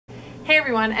Hey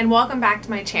everyone, and welcome back to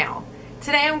my channel.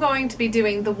 Today I'm going to be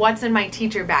doing the What's in My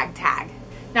Teacher Bag tag.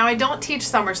 Now I don't teach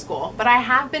summer school, but I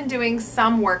have been doing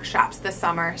some workshops this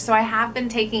summer, so I have been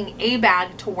taking a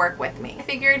bag to work with me. I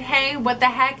figured, hey, what the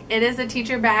heck, it is a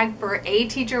teacher bag for a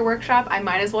teacher workshop, I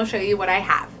might as well show you what I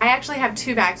have. I actually have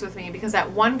two bags with me because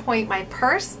at one point my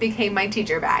purse became my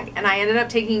teacher bag, and I ended up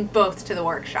taking both to the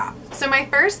workshop. So my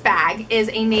first bag is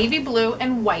a navy blue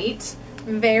and white,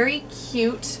 very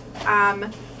cute,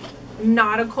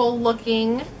 nautical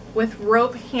looking with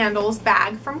rope handles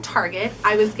bag from Target.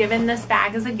 I was given this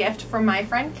bag as a gift from my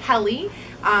friend Kelly.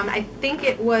 I think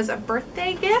it was a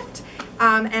birthday gift,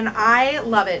 and I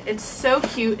love it. It's so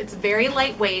cute. It's very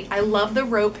lightweight. I love the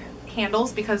rope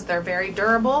handles because they're very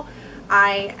durable.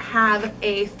 I have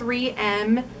a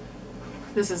 3M,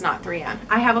 this is not 3M,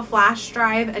 I have a flash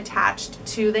drive attached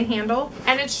to the handle,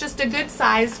 and it's just a good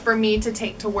size for me to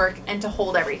take to work and to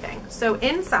hold everything. So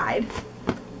inside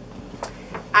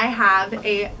I have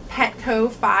a Petco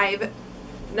I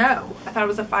thought it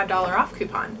was a $5 off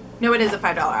coupon. No, it is a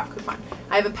 $5 off coupon.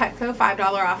 I have a Petco $5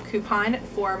 off coupon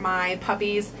for my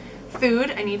puppy's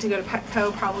food. I need to go to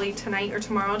Petco probably tonight or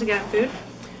tomorrow to get him food.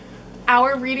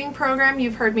 Our reading program,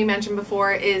 you've heard me mention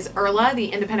before, is IRLA, the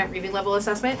Independent Reading Level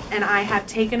Assessment, and I have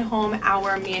taken home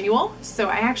our manual. So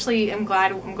I actually am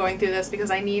glad I'm going through this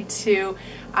because I need to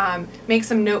make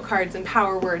some note cards and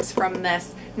power words from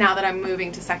this now that I'm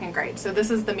moving to second grade. So this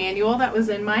is the manual that was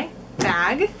in my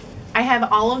bag. I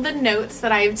have all of the notes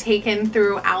that I've taken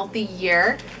throughout the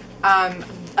year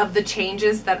of the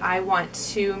changes that I want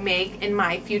to make in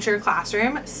my future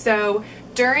classroom. So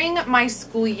during my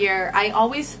school year, I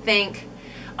always think,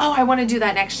 oh, I want to do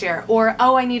that next year, or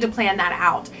oh, I need to plan that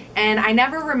out. And I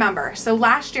never remember. So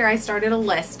last year I started a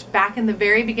list back in the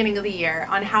very beginning of the year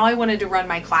on how I wanted to run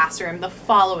my classroom the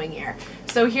following year.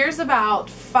 So here's about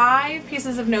 5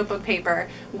 pieces of notebook paper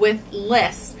with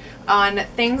lists on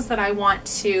things that I want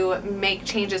to make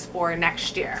changes for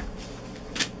next year.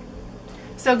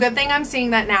 So good thing I'm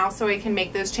seeing that now so I can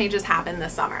make those changes happen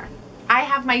this summer. I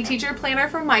have my teacher planner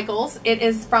from Michaels. It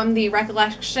is from the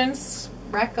Recollections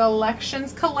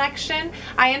collection.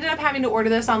 I ended up having to order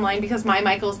this online because my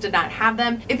Michaels did not have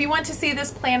them. If you want to see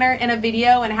this planner in a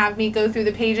video and have me go through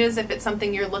the pages, if it's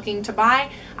something you're looking to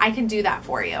buy, I can do that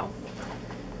for you.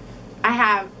 I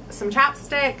have some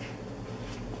chapstick,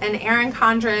 an Erin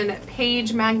Condren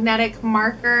page magnetic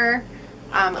marker.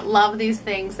 Love these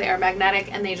things. They are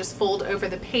magnetic and they just fold over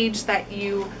the page that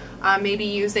you may be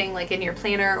using like in your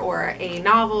planner or a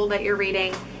novel that you're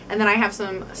reading. And then I have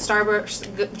some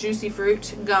Starburst Juicy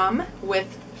Fruit gum with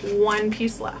 1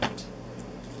 piece left.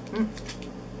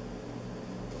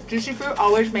 Juicy fruit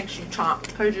always makes you chomp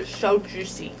because it's so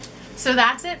juicy. So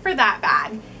that's it for that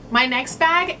bag. My next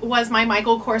bag was my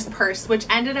Michael Kors purse, which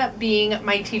ended up being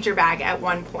my teacher bag at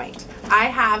one point. I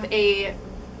have a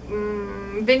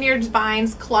Vineyard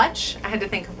Vines clutch. I had to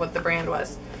think of what the brand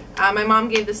was. My mom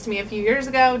gave this to me a few years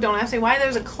ago. Don't ask me why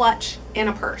there's a clutch in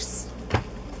a purse.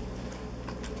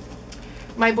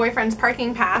 My boyfriend's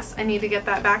parking pass, I need to get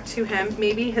that back to him.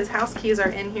 Maybe his house keys are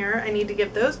in here. I need to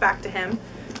give those back to him.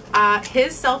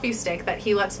 His selfie stick that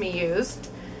he lets me use.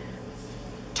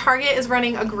 Target is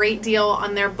running a great deal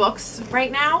on their books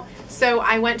right now. So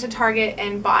I went to Target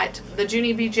and bought the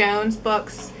Junie B. Jones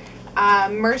books,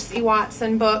 Mercy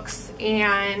Watson books,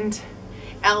 and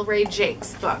L. Ray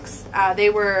Jakes books. They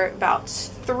were about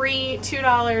 $2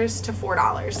 to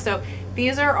 $4. So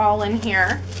these are all in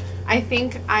here. I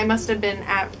think I must have been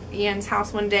at Ian's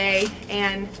house one day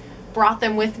and brought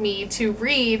them with me to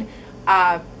read,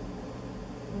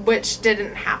 which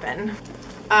didn't happen.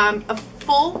 A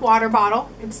full water bottle.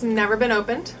 It's never been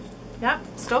opened. Yep,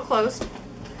 still closed.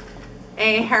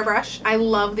 A hairbrush. I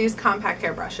love these compact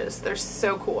hairbrushes. They're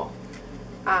so cool.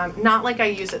 Not like I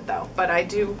use it though, but I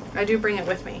do bring it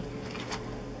with me.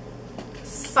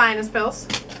 Sinus pills.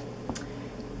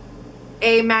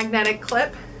 A magnetic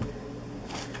clip.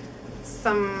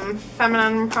 Some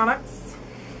feminine products.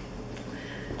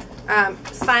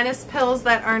 Sinus pills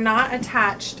that are not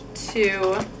attached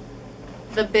to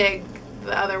the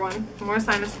other one. More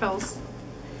sinus pills.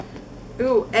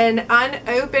 Ooh, an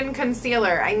unopened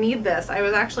concealer. I need this. I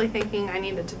was actually thinking I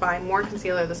needed to buy more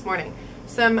concealer this morning.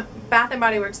 Some Bath &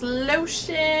 Body Works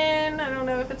lotion. I don't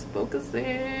know if it's focusing.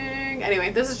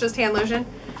 Anyway, this is just hand lotion.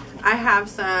 I have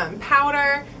some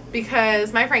powder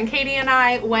because my friend Katie and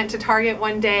I went to Target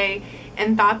one day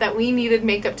and thought that we needed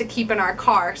makeup to keep in our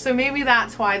car. So maybe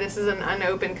that's why this is an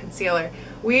unopened concealer.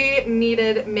 We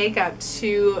needed makeup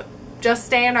to just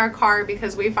stay in our car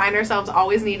because we find ourselves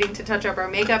always needing to touch up our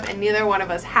makeup and neither one of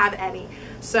us have any.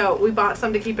 So we bought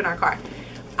some to keep in our car.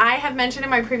 I have mentioned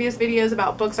in my previous videos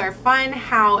about Books Are Fun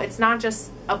how it's not just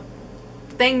a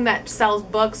thing that sells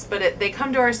books, but they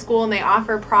come to our school and they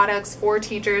offer products for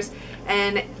teachers.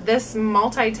 And this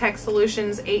Multi-Tech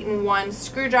Solutions 8-in-1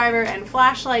 screwdriver and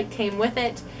flashlight came with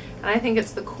it. And I think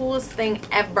it's the coolest thing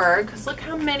ever, because look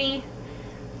how many,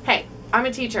 hey, I'm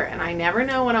a teacher and I never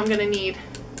know when I'm gonna need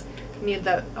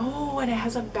the, oh, and it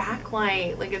has a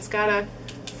backlight. Like it's got a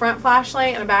front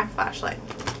flashlight and a back flashlight.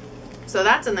 So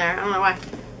that's in there, I don't know why.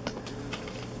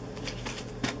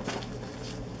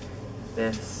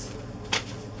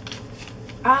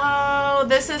 Oh,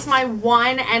 this is my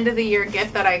one end of the year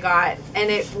gift that I got, and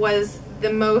it was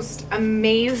the most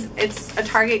amazing. It's a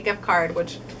Target gift card,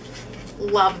 which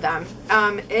love them.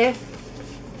 If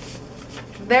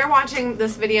they're watching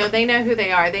this video, they know who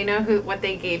they are. They know what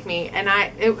they gave me, and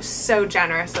it was so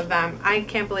generous of them. I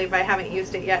can't believe I haven't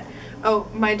used it yet. Oh,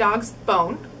 my dog's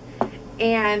bone.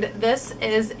 And this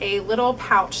is a little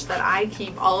pouch that I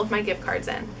keep all of my gift cards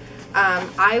in.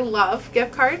 I love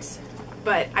gift cards,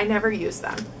 but I never use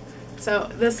them.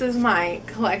 So this is my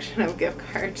collection of gift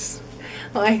cards.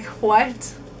 Like, what?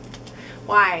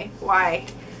 Why?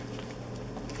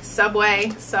 Subway,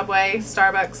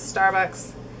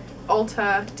 Starbucks,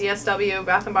 Ulta, DSW,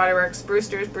 Bath & Body Works,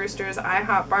 Brewster's,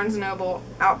 IHOP, Barnes & Noble,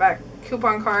 Outback,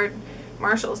 Coupon Card,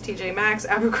 Marshalls, TJ Maxx,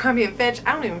 Abercrombie & Fitch.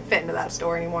 I don't even fit into that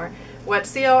store anymore. Wet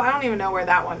Seal, I don't even know where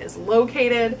that one is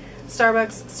located.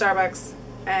 Starbucks,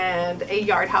 and a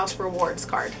Yard House Rewards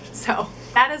card. So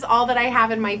that is all that I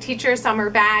have in my teacher summer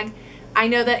bag. I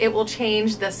know that it will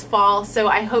change this fall, so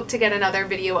I hope to get another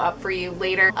video up for you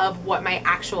later of what my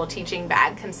actual teaching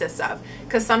bag consists of,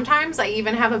 because sometimes I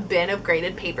even have a bin of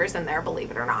graded papers in there,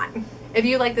 believe it or not. If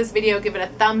you like this video, give it a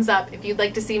thumbs up. If you'd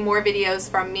like to see more videos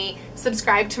from me,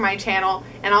 subscribe to my channel,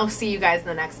 and I'll see you guys in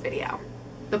the next video.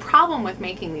 The problem with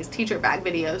making these teacher bag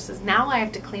videos is now I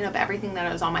have to clean up everything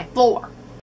that is on my floor.